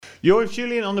You're with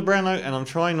Julian on the Brown Note, and I'm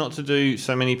trying not to do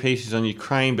so many pieces on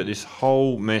Ukraine, but this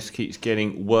whole mess keeps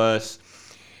getting worse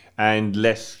and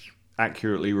less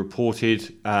accurately reported.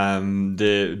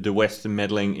 The Western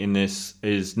meddling in this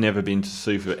has never been to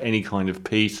sue for any kind of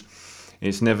peace.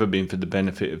 It's never been for the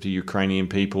benefit of the Ukrainian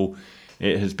people.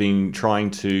 It has been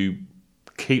trying to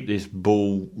keep this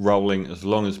ball rolling as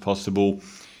long as possible,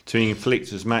 to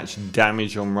inflict as much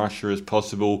damage on Russia as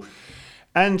possible,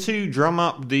 and to drum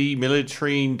up the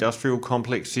military-industrial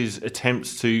complex's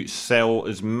attempts to sell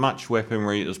as much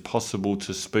weaponry as possible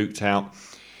to spooked out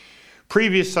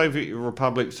previous Soviet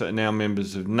republics that are now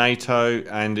members of NATO,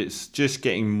 and it's just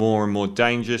getting more and more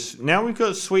dangerous. Now we've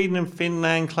got Sweden and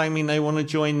Finland claiming they want to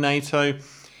join NATO.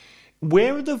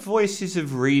 Where are the voices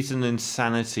of reason and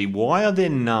sanity? Why are there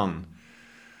none?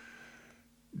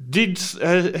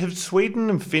 Have Sweden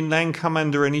and Finland come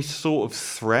under any sort of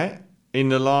threat in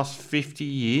the last 50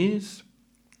 years?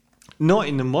 Not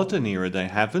in the modern era, they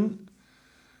haven't.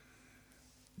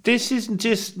 This isn't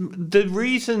just... The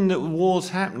reason that war's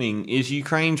happening is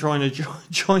Ukraine trying to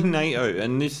join NATO,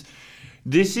 and this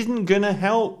isn't going to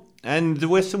help. And the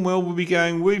Western world will be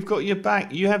going, we've got your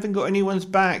back. You haven't got anyone's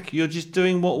back. You're just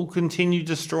doing what will continue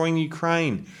destroying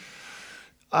Ukraine.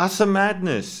 Utter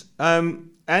madness. And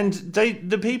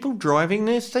the people driving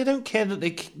this, they don't care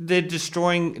that they're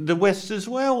destroying the West as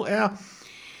well.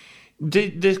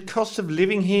 The cost of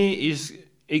living here is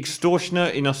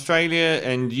extortionate in Australia,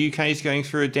 and the UK is going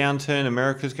through a downturn.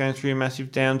 America's going through a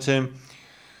massive downturn.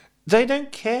 They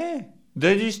don't care.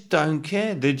 They just don't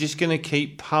care. They're just going to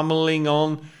keep pummeling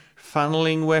on,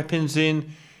 funneling weapons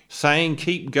in, saying,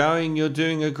 keep going, you're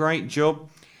doing a great job.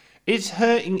 It's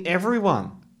hurting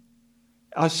everyone.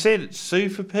 I said, sue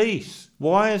for peace.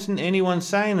 Why isn't anyone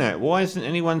saying that? Why isn't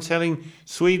anyone telling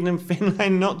Sweden and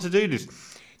Finland not to do this?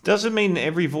 Doesn't mean that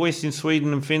every voice in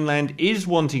Sweden and Finland is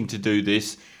wanting to do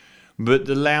this, but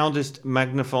the loudest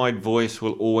magnified voice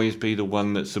will always be the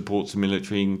one that supports the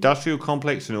military-industrial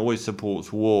complex and always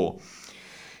supports war.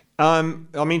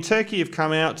 Turkey have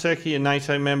come out. Turkey, a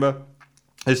NATO member,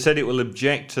 has said it will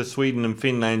object to Sweden and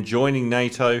Finland joining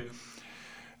NATO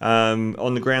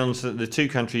on the grounds that the two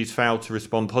countries failed to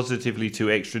respond positively to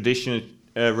extradition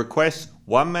requests.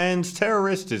 One man's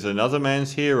terrorist is another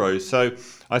man's hero. So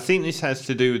I think this has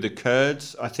to do with the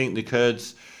Kurds. I think the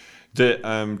Kurds that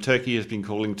Turkey has been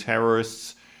calling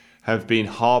terrorists have been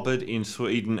harboured in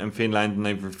Sweden and Finland, and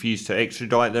they've refused to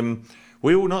extradite them.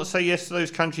 We will not say yes to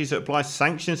those countries that apply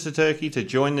sanctions to Turkey to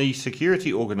join the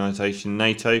security organisation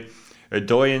NATO.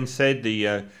 Erdogan said,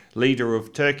 the leader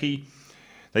of Turkey.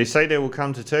 They say they will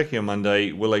come to Turkey on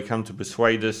Monday. Will they come to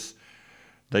persuade us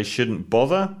they shouldn't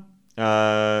bother?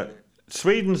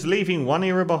 Sweden's leaving one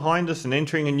era behind us and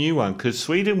entering a new one because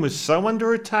Sweden was so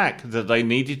under attack that they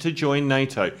needed to join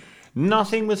NATO.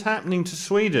 Nothing was happening to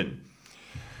Sweden.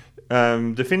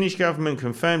 The Finnish government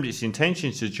confirmed its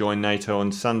intention to join NATO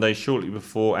on Sunday, shortly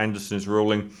before Andersson's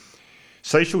ruling.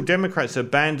 Social Democrats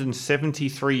abandoned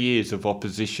 73 years of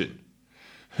opposition.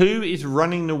 Who is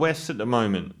running the West at the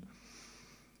moment?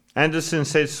 Andersson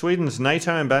said Sweden's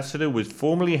NATO ambassador would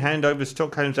formally hand over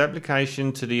Stockholm's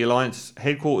application to the alliance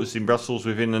headquarters in Brussels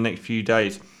within the next few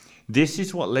days. This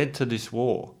is what led to this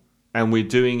war, and we're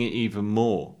doing it even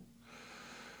more.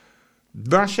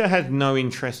 Russia had no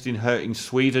interest in hurting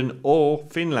Sweden or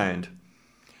Finland.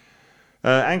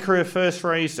 Ankara first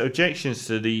raised objections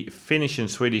to the Finnish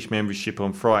and Swedish membership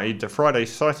on Friday,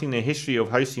 citing their history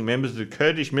of hosting members of the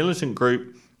Kurdish militant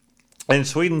group and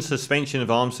Sweden's suspension of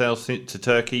arms sales to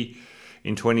Turkey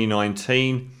in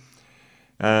 2019.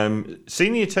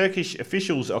 Senior Turkish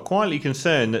officials are quietly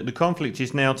concerned that the conflict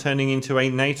is now turning into a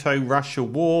NATO-Russia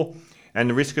war and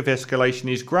the risk of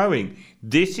escalation is growing.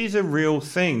 This is a real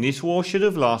thing. This war should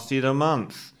have lasted a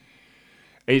month.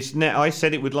 I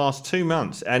said it would last 2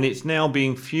 months, and it's now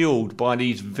being fueled by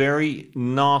these very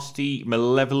nasty,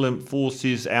 malevolent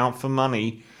forces out for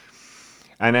money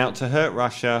and out to hurt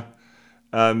Russia,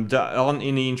 that aren't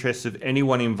in the interests of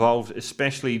anyone involved,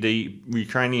 especially the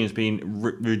Ukrainians being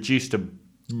reduced to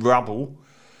rubble.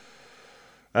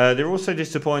 They're also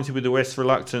disappointed with the West's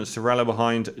reluctance to rally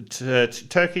behind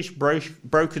Turkish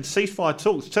brokered ceasefire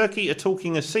talks. Turkey are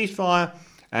talking a ceasefire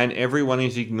and everyone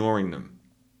is ignoring them.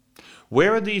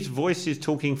 Where are these voices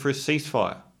talking for a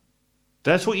ceasefire?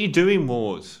 That's what you do in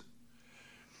wars.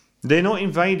 They're not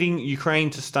invading Ukraine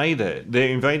to stay there. They're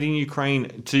invading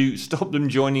Ukraine to stop them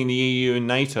joining the EU and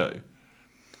NATO.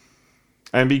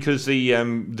 And because the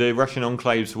Russian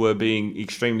enclaves were being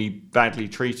extremely badly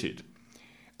treated.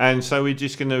 And so we're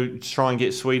just going to try and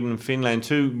get Sweden and Finland,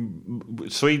 to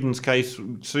Sweden's case,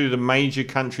 through the major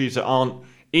countries that aren't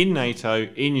in NATO,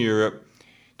 in Europe,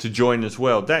 to join as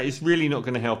well. That is really not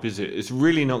going to help, is it? It's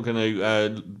really not going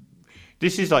to...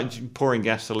 this is like pouring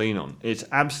gasoline on. It's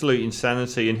absolute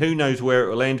insanity, and who knows where it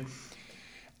will end.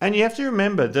 And you have to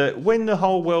remember that when the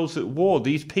whole world's at war,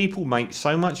 these people make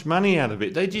so much money out of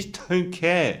it. They just don't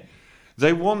care.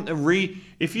 They want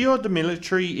if you're the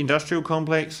military industrial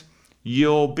complex,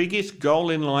 your biggest goal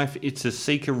in life is to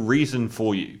seek a reason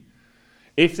for you.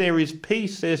 If there is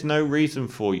peace, there's no reason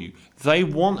for you. They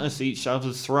want us at each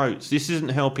other's throats. This isn't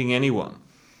helping anyone.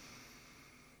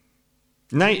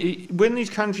 When these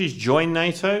countries join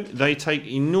NATO, they take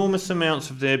enormous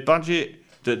amounts of their budget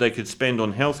that they could spend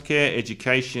on healthcare,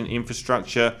 education,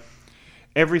 infrastructure,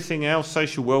 everything else,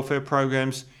 social welfare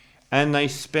programs, and they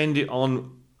spend it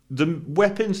on the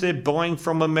weapons they're buying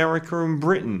from America and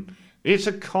Britain. It's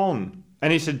a con,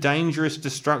 and it's a dangerous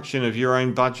destruction of your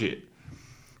own budget.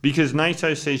 Because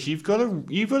NATO says you've got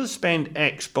to spend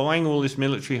X buying all this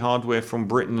military hardware from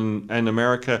Britain and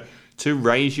America to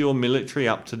raise your military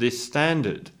up to this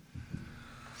standard.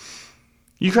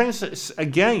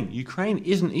 Ukraine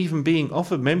isn't even being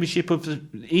offered membership of the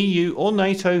EU or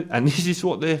NATO, and this is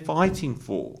what they're fighting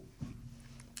for.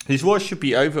 This war should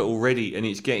be over already, and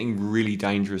it's getting really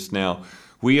dangerous now.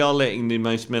 We are letting the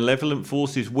most malevolent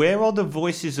forces... Where are the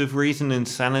voices of reason and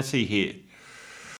sanity here?